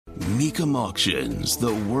Mecum Auctions,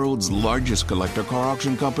 the world's largest collector car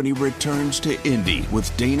auction company, returns to Indy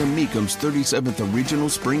with Dana Mecum's 37th Original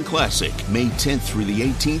Spring Classic, May 10th through the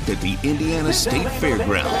 18th at the Indiana State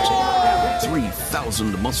Fairgrounds.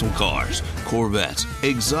 3,000 muscle cars, Corvettes,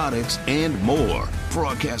 exotics, and more.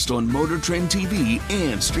 Broadcast on Motor Trend TV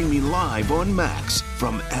and streaming live on Max.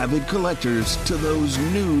 From avid collectors to those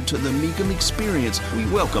new to the Mecum experience, we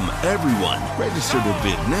welcome everyone. Register to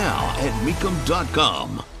bid now at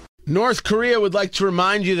Mecum.com. North Korea would like to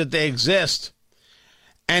remind you that they exist.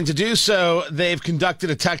 And to do so, they've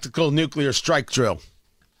conducted a tactical nuclear strike drill.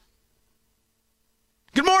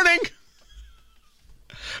 Good morning!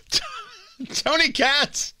 Tony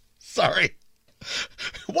Katz. Sorry.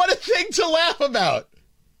 What a thing to laugh about.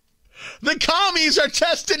 The commies are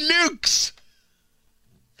testing nukes.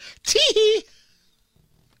 Tee.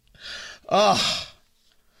 Oh,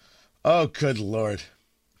 good Lord.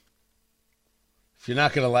 If you're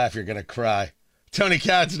not going to laugh, you're going to cry. Tony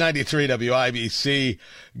Katz, 93 WIBC.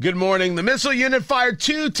 Good morning. The missile unit fired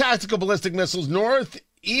 2 tactical ballistic missiles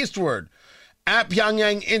northeastward at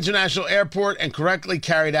Pyongyang International Airport and correctly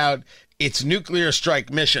carried out its nuclear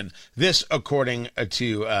strike mission. This, according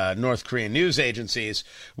to North Korean news agencies,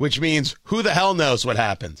 which means who the hell knows what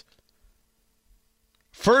happened.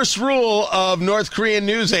 First rule of North Korean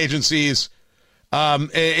news agencies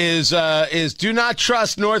is do not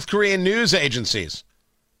trust North Korean news agencies.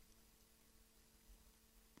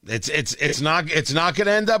 It's not going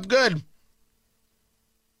to end up good.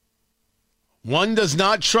 One does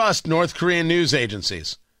not trust North Korean news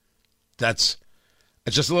agencies. That's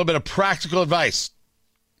just a little bit of practical advice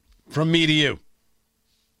from me to you.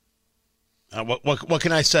 What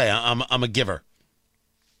can I say? I'm a giver.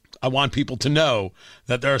 I want people to know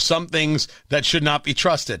that there are some things that should not be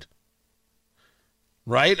trusted.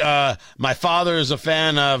 Right? My father is a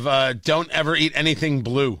fan of don't ever eat anything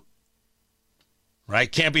blue.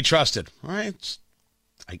 Right? Can't be trusted. All right.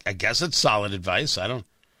 I guess it's solid advice. I don't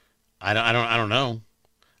know.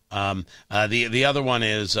 The other one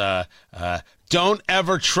is don't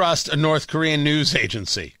ever trust a North Korean news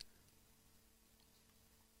agency.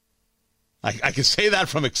 I can say that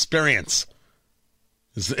from experience.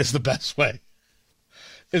 Is the best way.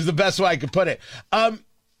 Is the best way I could put it.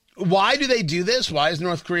 Why do they do this? Why is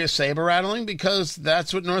North Korea saber rattling? Because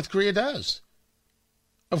that's what North Korea does.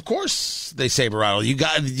 Of course they saber rattle. You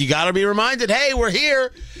got to be reminded, hey, we're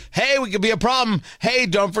here. Hey, we could be a problem. Hey,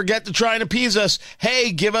 don't forget to try and appease us.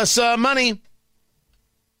 Hey, give us money.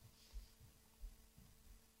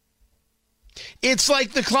 It's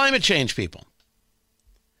like the climate change people.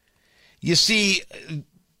 You see,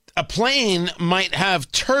 a plane might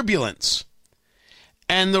have turbulence.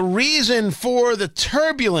 And the reason for the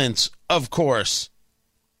turbulence, of course,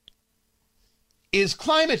 is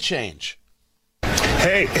climate change.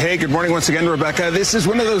 Hey, good morning once again, Rebecca. This is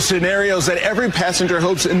one of those scenarios that every passenger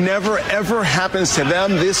hopes never, ever happens to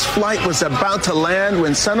them. This flight was about to land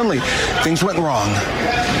when suddenly things went wrong.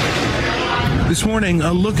 This morning,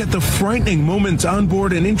 a look at the frightening moments on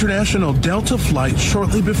board an international Delta flight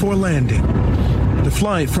shortly before landing. The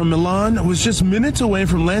flight from Milan was just minutes away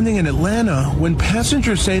from landing in Atlanta when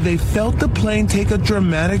passengers say they felt the plane take a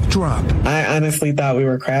dramatic drop. I honestly thought we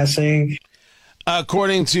were crashing.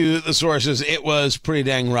 According to the sources, it was pretty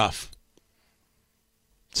dang rough.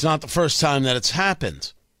 It's not the first time that it's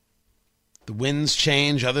happened. The winds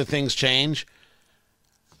change, other things change.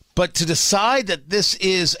 But to decide that this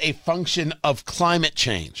is a function of climate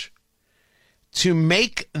change, to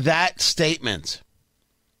make that statement,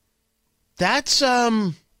 that's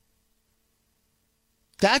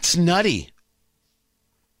nutty.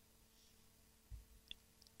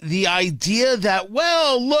 The idea that,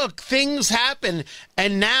 well, look, things happen,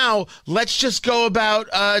 and now let's just go about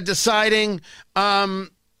deciding that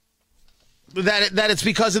it's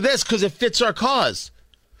because of this, because it fits our cause.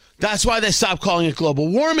 That's why they stopped calling it global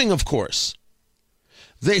warming, of course.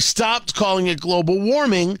 They stopped calling it global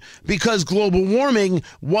warming because global warming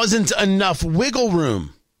wasn't enough wiggle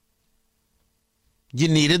room. You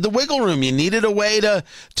needed the wiggle room. You needed a way to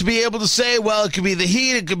be able to say, well, it could be the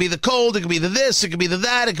heat, it could be the cold, it could be the this, it could be the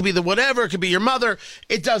that, it could be the whatever, it could be your mother.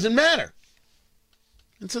 It doesn't matter.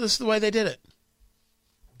 And so this is the way they did it.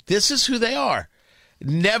 This is who they are.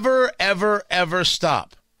 Never, ever, ever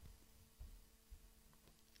stop.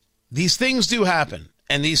 These things do happen,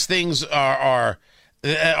 and these things are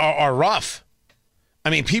rough. I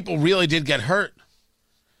mean, people really did get hurt.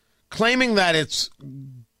 Claiming that it's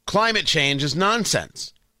climate change is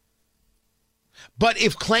nonsense. But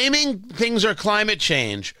if claiming things are climate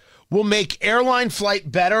change will make airline flight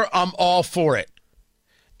better, I'm all for it.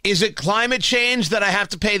 Is it climate change that I have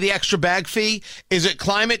to pay the extra bag fee? Is it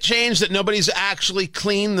climate change that nobody's actually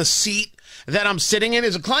cleaned the seat that I'm sitting in?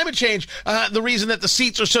 Is it climate change the reason that the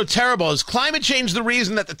seats are so terrible? Is climate change the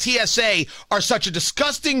reason that the TSA are such a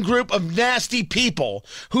disgusting group of nasty people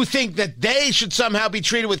who think that they should somehow be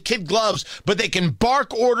treated with kid gloves, but they can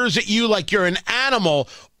bark orders at you like you're an animal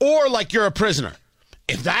or like you're a prisoner?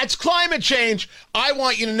 If that's climate change, I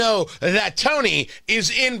want you to know that Tony is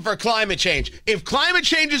in for climate change. If climate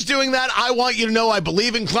change is doing that, I want you to know I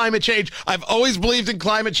believe in climate change. I've always believed in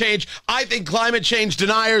climate change. I think climate change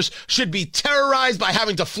deniers should be terrorized by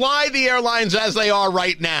having to fly the airlines as they are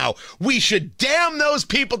right now. We should damn those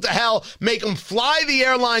people to hell, make them fly the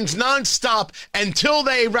airlines nonstop until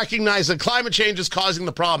they recognize that climate change is causing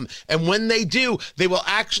the problem. And when they do, they will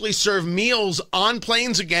actually serve meals on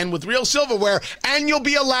planes again with real silverware, and you'll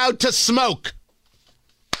be allowed to smoke.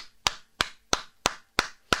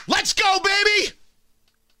 Let's go, baby!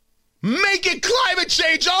 Make it climate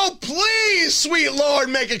change. Oh, please, sweet Lord,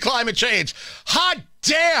 make it climate change. Hot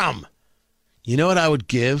damn. You know what I would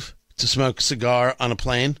give to smoke a cigar on a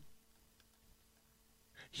plane?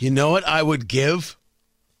 You know what I would give?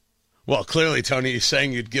 Well, clearly, Tony, you're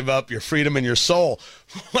saying you'd give up your freedom and your soul.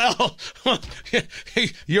 Well,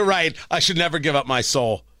 you're right. I should never give up my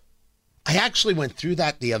soul. I actually went through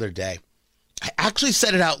that the other day. I actually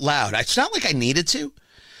said it out loud. It's not like I needed to,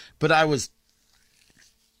 but I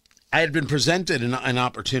had been presented an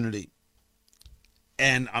opportunity,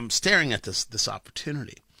 and I'm staring at this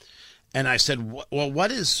opportunity. And I said, well,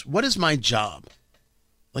 what is my job?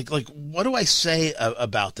 Like, what do I say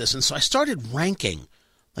about this? And so I started ranking,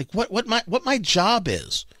 like what my job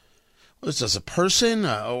is. As a person,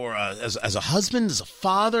 or as a husband, as a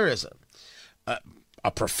father, as a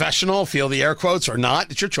professional, feel the air quotes or not,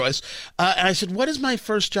 it's your choice. And I said, what is my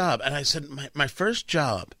first job? And I said, my first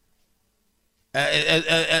job,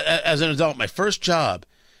 as an adult, my first job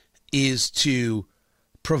is to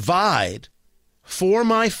provide for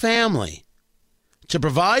my family,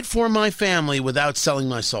 without selling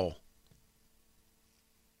my soul.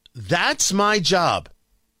 That's my job.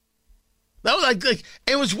 That was like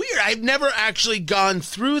it was weird. I've never actually gone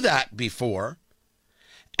through that before.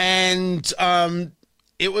 And,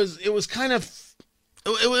 it was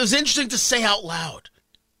interesting to say out loud.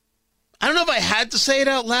 I don't know if I had to say it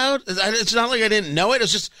out loud. It's not like I didn't know it.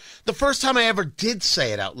 It's just the first time I ever did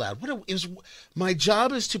say it out loud. My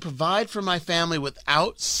job is to provide for my family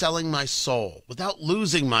without selling my soul, without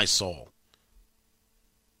losing my soul.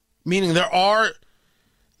 Meaning there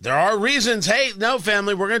are reasons, hey, no,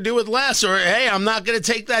 family, we're going to do with less, or hey, I'm not going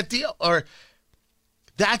to take that deal, or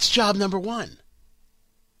that's job number one.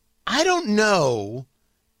 I don't know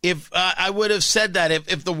if I would have said that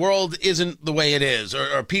if the world isn't the way it is,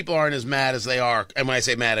 or people aren't as mad as they are. And when I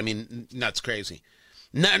say mad, I mean nuts crazy.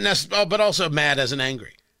 But also mad as in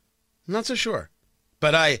angry. I'm not so sure.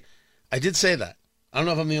 But I did say that. I don't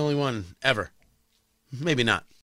know if I'm the only one ever. Maybe not.